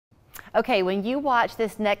Okay, when you watch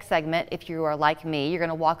this next segment, if you are like me, you're going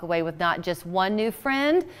to walk away with not just one new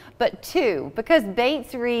friend, but two, because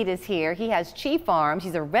Bates Reed is here. He has Chi Farms.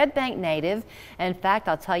 He's a Red Bank native. And in fact,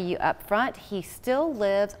 I'll tell you up front, he still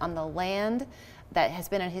lives on the land that has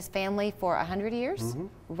been in his family for 100 years,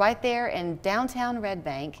 right there in downtown Red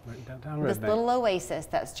Bank, this little oasis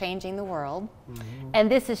that's changing the world.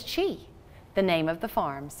 And this is Chi, the name of the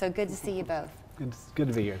farm. So good to see you both. It's good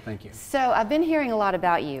to be here. Thank you. So I've been hearing a lot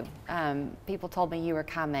about you. People told me you were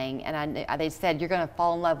coming, and they said, you're going to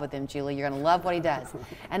fall in love with him, Julie. You're going to love what he does.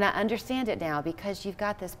 And I understand it now because you've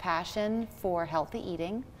got this passion for healthy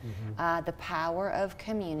eating, the power of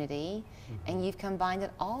community, and you've combined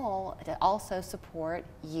it all to also support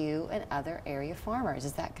you and other area farmers.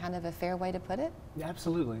 Is that kind of a fair way to put it? Yeah,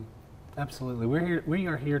 absolutely. Absolutely. We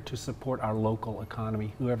are here to support our local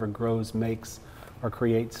economy, whoever grows, makes, or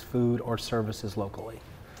creates food or services locally.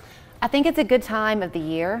 I think it's a good time of the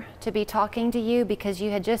year to be talking to you because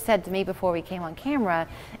you had just said to me before we came on camera,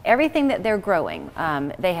 everything that they're growing.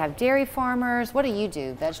 They have dairy farmers. What do you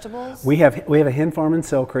do? Vegetables? We have a hen farm in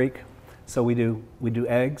Sell Creek, so we do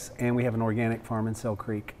eggs, and we have an organic farm in Sell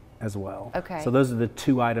Creek as well. Okay. So those are the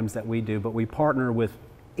two items that we do, but we partner with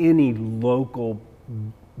any local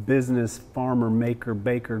business, farmer, maker,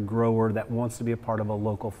 baker, grower that wants to be a part of a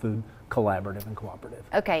local food collaborative and cooperative.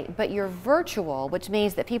 Okay, but you're virtual, which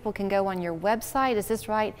means that people can go on your website, is this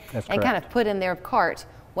right? That's and correct. kind of put in their cart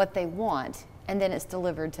what they want, and then it's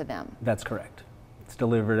delivered to them. That's correct. It's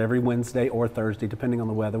delivered every Wednesday or Thursday, depending on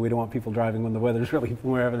the weather. We don't want people driving when the weather's really,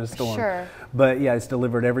 we're having a storm. Sure. But yeah, it's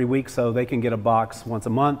delivered every week, so they can get a box once a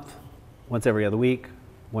month, once every other week,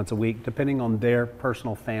 once a week, depending on their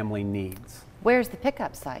personal family needs. Where's the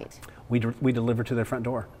pickup site? We deliver to their front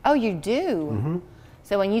door. Oh, you do?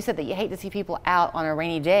 So when you said that you hate to see people out on a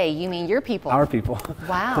rainy day, you mean your people? Our people.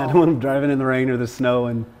 Wow. I don't want them driving in the rain or the snow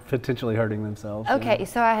and potentially hurting themselves. Okay, you know?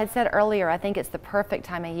 so I had said earlier, I think it's the perfect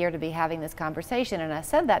time of year to be having this conversation, and I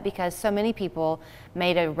said that because so many people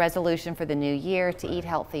made a resolution for the new year to eat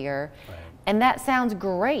healthier, and that sounds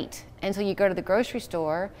great until you go to the grocery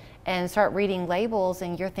store and start reading labels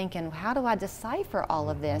and you're thinking, how do I decipher all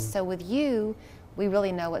of this? So with you, we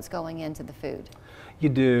really know what's going into the food. You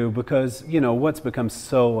do, because you know what's become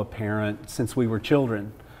so apparent since we were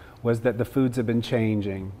children was that the foods have been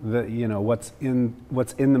changing. You know what's in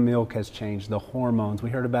the milk has changed. The hormones, we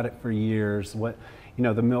heard about it for years.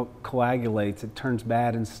 The milk coagulates, it turns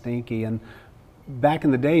bad and stinky. And back in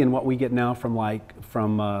the day, and what we get now from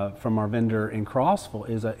our vendor in Crossville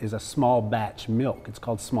is a small batch milk. It's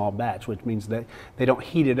called small batch, which means that they don't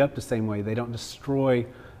heat it up the same way. They don't destroy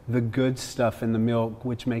the good stuff in the milk,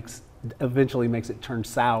 which eventually makes it turn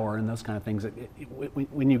sour and those kind of things.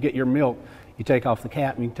 When you get your milk, you take off the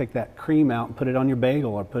cap and you take that cream out and put it on your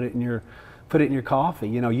bagel or put it in your coffee.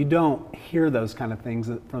 You know, you don't hear those kind of things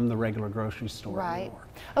from the regular grocery store anymore.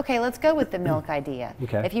 Okay, let's go with the milk idea.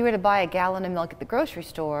 Okay. If you were to buy a gallon of milk at the grocery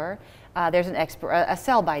store, there's a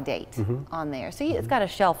sell-by date on there. So it's got a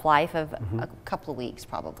shelf life of a couple of weeks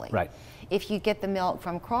probably. Right. If you get the milk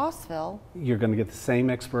from Crossville, you're going to get the same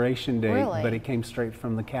expiration date, really? But it came straight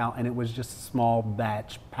from the cow, and it was just a small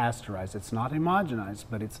batch pasteurized. It's not homogenized,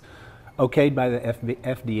 but it's okayed by the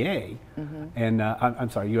FDA, and I'm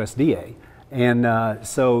sorry, USDA. And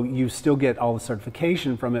so you still get all the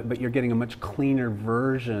certification from it, but you're getting a much cleaner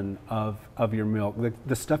version of your milk.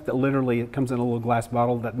 The stuff that literally it comes in a little glass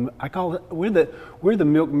bottle that I call it, we're the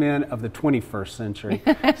milkmen of the 21st century.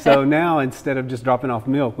 So now instead of just dropping off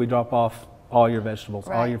milk, we drop off all your vegetables,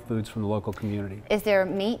 all your foods from the local community. Is there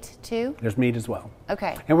meat too? There's meat as well.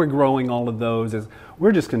 Okay. And we're growing all of those.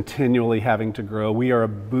 We're just continually having to grow. We are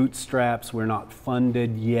bootstraps. We're not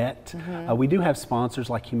funded yet. We do have sponsors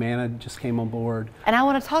like Humana just came on board. And I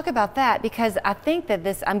want to talk about that because I think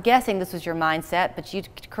that I'm guessing this was your mindset, but you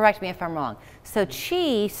correct me if I'm wrong. So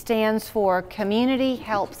CHI stands for Community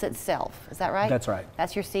Helps Itself. Is that right? That's right.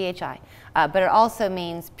 That's your CHI. But it also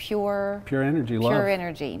means pure energy, love. Pure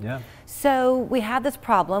energy. Yeah. So we have this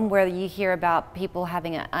problem where you hear about people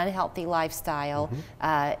having an unhealthy lifestyle,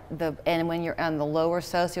 and when you're on the lower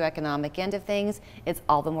socioeconomic end of things, it's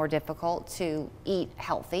all the more difficult to eat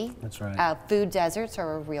healthy. That's right. Food deserts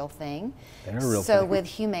are a real thing. They're a real thing. So with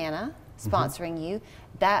Humana sponsoring you,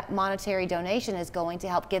 that monetary donation is going to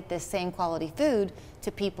help get this same quality food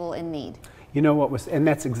to people in need. You know and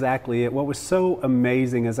that's exactly it. What was so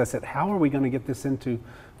amazing is I said, how are we going to get this into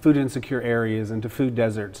food insecure areas, into food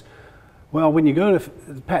deserts? Well, when you go to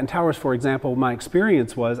Patton Towers, for example, my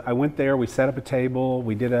experience was I went there, we set up a table,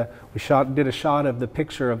 we did a shot of the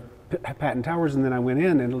picture of Patton Towers, and then I went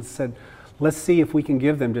in and said, let's see if we can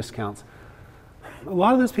give them discounts. A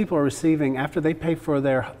lot of those people are receiving, after they pay for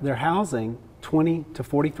their housing, $20 to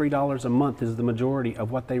 $43 a month is the majority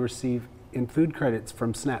of what they receive in food credits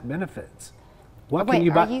from SNAP benefits. What Wait, can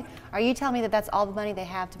you buy? Are you telling me that that's all the money they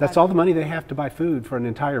have to That's buy? all the money they have to buy food for an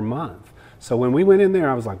entire month. So when we went in there,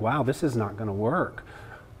 I was like, wow, this is not going to work.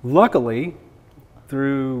 Luckily,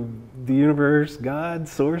 through the universe, God,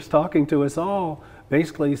 source talking to us all,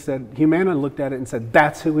 basically said, Humana looked at it and said,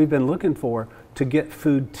 that's who we've been looking for to get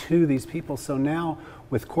food to these people. So now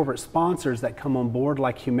with corporate sponsors that come on board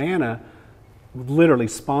like Humana, literally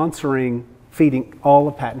sponsoring feeding all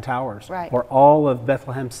of Patton Towers, right, or all of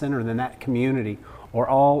Bethlehem Center in that community, or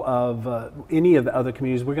all of any of the other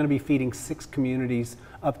communities. We're going to be feeding 6 communities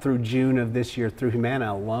up through June of this year through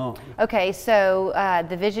Humana alone. Okay, so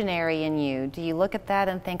the visionary in you, do you look at that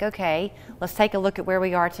and think, okay, let's take a look at where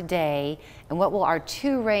we are today and what will our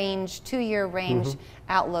 2-year range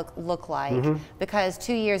outlook look like? Because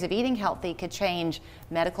 2 years of eating healthy could change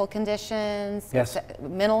medical conditions, yes,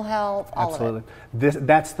 mental health, all absolutely. of it.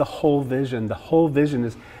 That's the whole vision. The whole vision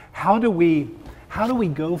is how do we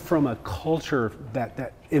go from a culture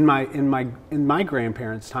that in my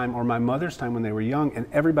grandparents' time or my mother's time when they were young and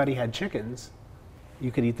everybody had chickens,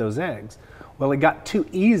 you could eat those eggs. Well, it got too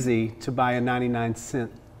easy to buy a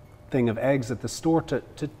 99-cent thing of eggs at the store to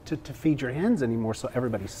feed your hens anymore, so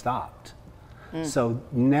everybody stopped. So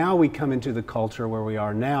now we come into the culture where we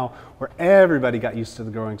are now, where everybody got used to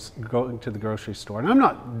going to the grocery store. And I'm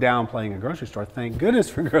not downplaying a grocery store. Thank goodness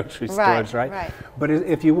for grocery stores, right? Right. But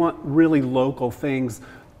if you want really local things,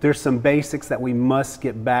 there's some basics that we must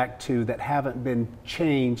get back to that haven't been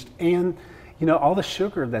changed. And you know, all the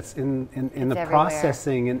sugar that's in the everywhere.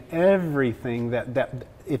 processing and everything that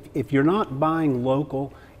if you're not buying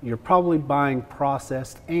local, you're probably buying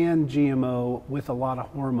processed and GMO with a lot of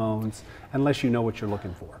hormones, unless you know what you're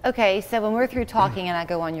looking for. Okay, so when we're through talking and I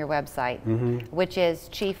go on your website, which is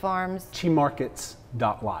Chi Farms?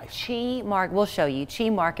 Chimarkets.life. We'll show you,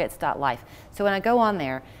 chimarkets.life. So when I go on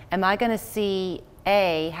there, am I going to see,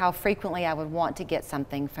 A, how frequently I would want to get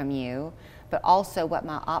something from you, but also what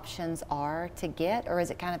my options are to get, or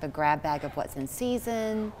is it kind of a grab bag of what's in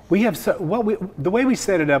season? We have the way we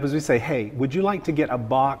set it up is we say, hey, would you like to get a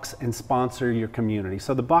box and sponsor your community?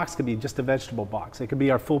 So the box could be just a vegetable box. It could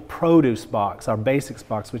be our full produce box, our basics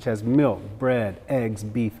box, which has milk, bread, eggs,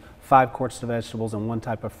 beef, 5 quarts of vegetables, and 1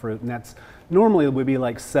 type of fruit. And that's normally it would be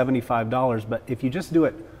like $75, but if you just do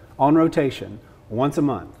it on rotation once a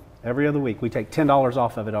month, every other week, we take $10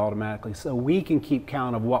 off of it automatically, so we can keep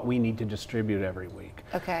count of what we need to distribute every week.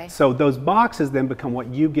 Okay. So those boxes then become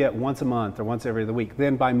what you get once a month or once every other week.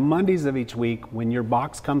 Then by Mondays of each week, when your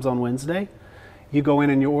box comes on Wednesday, you go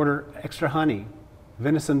in and you order extra honey,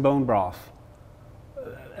 venison bone broth,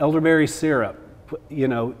 elderberry syrup, you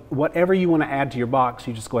know, whatever you want to add to your box,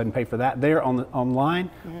 you just go ahead and pay for that there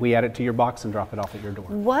online. We add it to your box and drop it off at your door.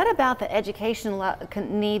 What about the educational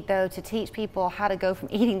need, though, to teach people how to go from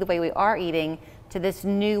eating the way we are eating to this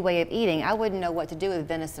new way of eating? I wouldn't know what to do with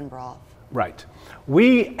venison broth. Right.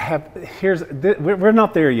 We have, we're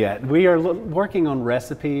not there yet. We are working on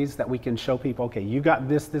recipes that we can show people, okay, you got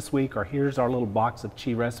this week, or here's our little box of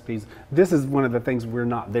Chi recipes. This is one of the things we're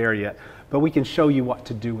not there yet, but we can show you what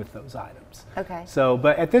to do with those items. Okay. So,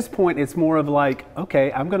 but at this point, it's more of like,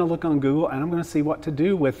 okay, I'm going to look on Google and I'm going to see what to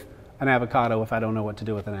do with an avocado if I don't know what to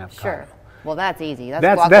do with an avocado. Sure. Well, that's easy.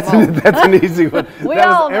 That's an easy one.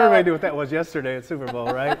 Everybody knew what that was yesterday at Super Bowl,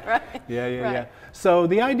 right? Right. Yeah. So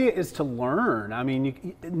the idea is to learn. I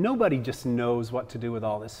mean, nobody just knows what to do with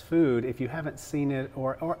all this food if you haven't seen it,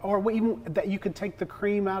 or even that you could take the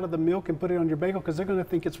cream out of the milk and put it on your bagel because they're going to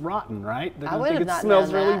think it's rotten, right? They're going to think it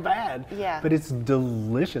smells really bad. Yeah. But it's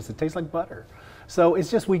delicious. It tastes like butter. So it's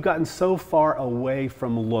just we've gotten so far away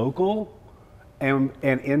from local and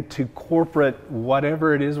into corporate,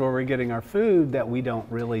 whatever it is where we're getting our food, that we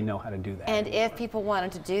don't really know how to do that. And if people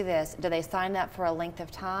wanted to do this, do they sign up for a length of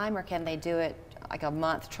time, or can they do it like a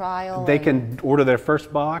month trial? They can order their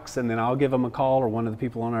first box, and then I'll give them a call, or one of the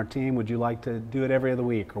people on our team, would you like to do it every other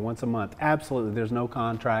week or once a month? Absolutely. There's no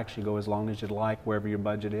contracts. You go as long as you'd like, wherever your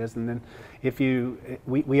budget is. And then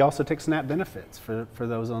we also take SNAP benefits for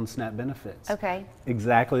those on SNAP benefits. Okay.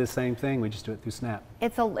 Exactly the same thing. We just do it through SNAP.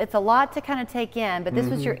 It's a lot to kind of take in, but this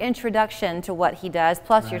was your introduction to what he does,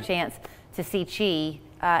 plus your chance to see Chi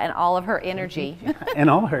and all of her energy. And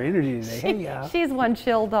all her energy today. Hey, yeah. She's one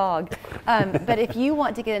chill dog. But if you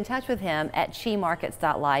want to get in touch with him at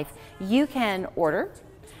chimarkets.life, you can order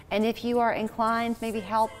And if you are inclined, maybe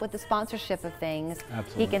help with the sponsorship of things,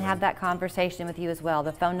 Absolutely. he can have that conversation with you as well.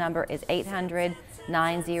 The phone number is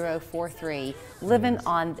 800-9043. Living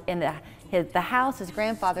in the house his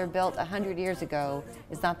grandfather built 100 years ago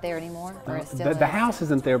is not there anymore, or it still The is? house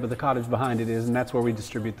isn't there, but the cottage behind it is, and that's where we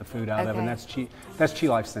distribute the food out of, and Okay. that's Chi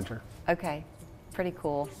Life Center. Okay, pretty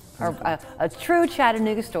cool. A true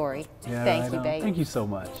Chattanooga story. Yeah, Thank right you, on. babe. Thank you so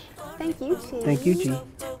much. Thank you, Chi. Thank you, Chi.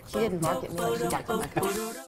 She didn't bark at me like she barked at my car.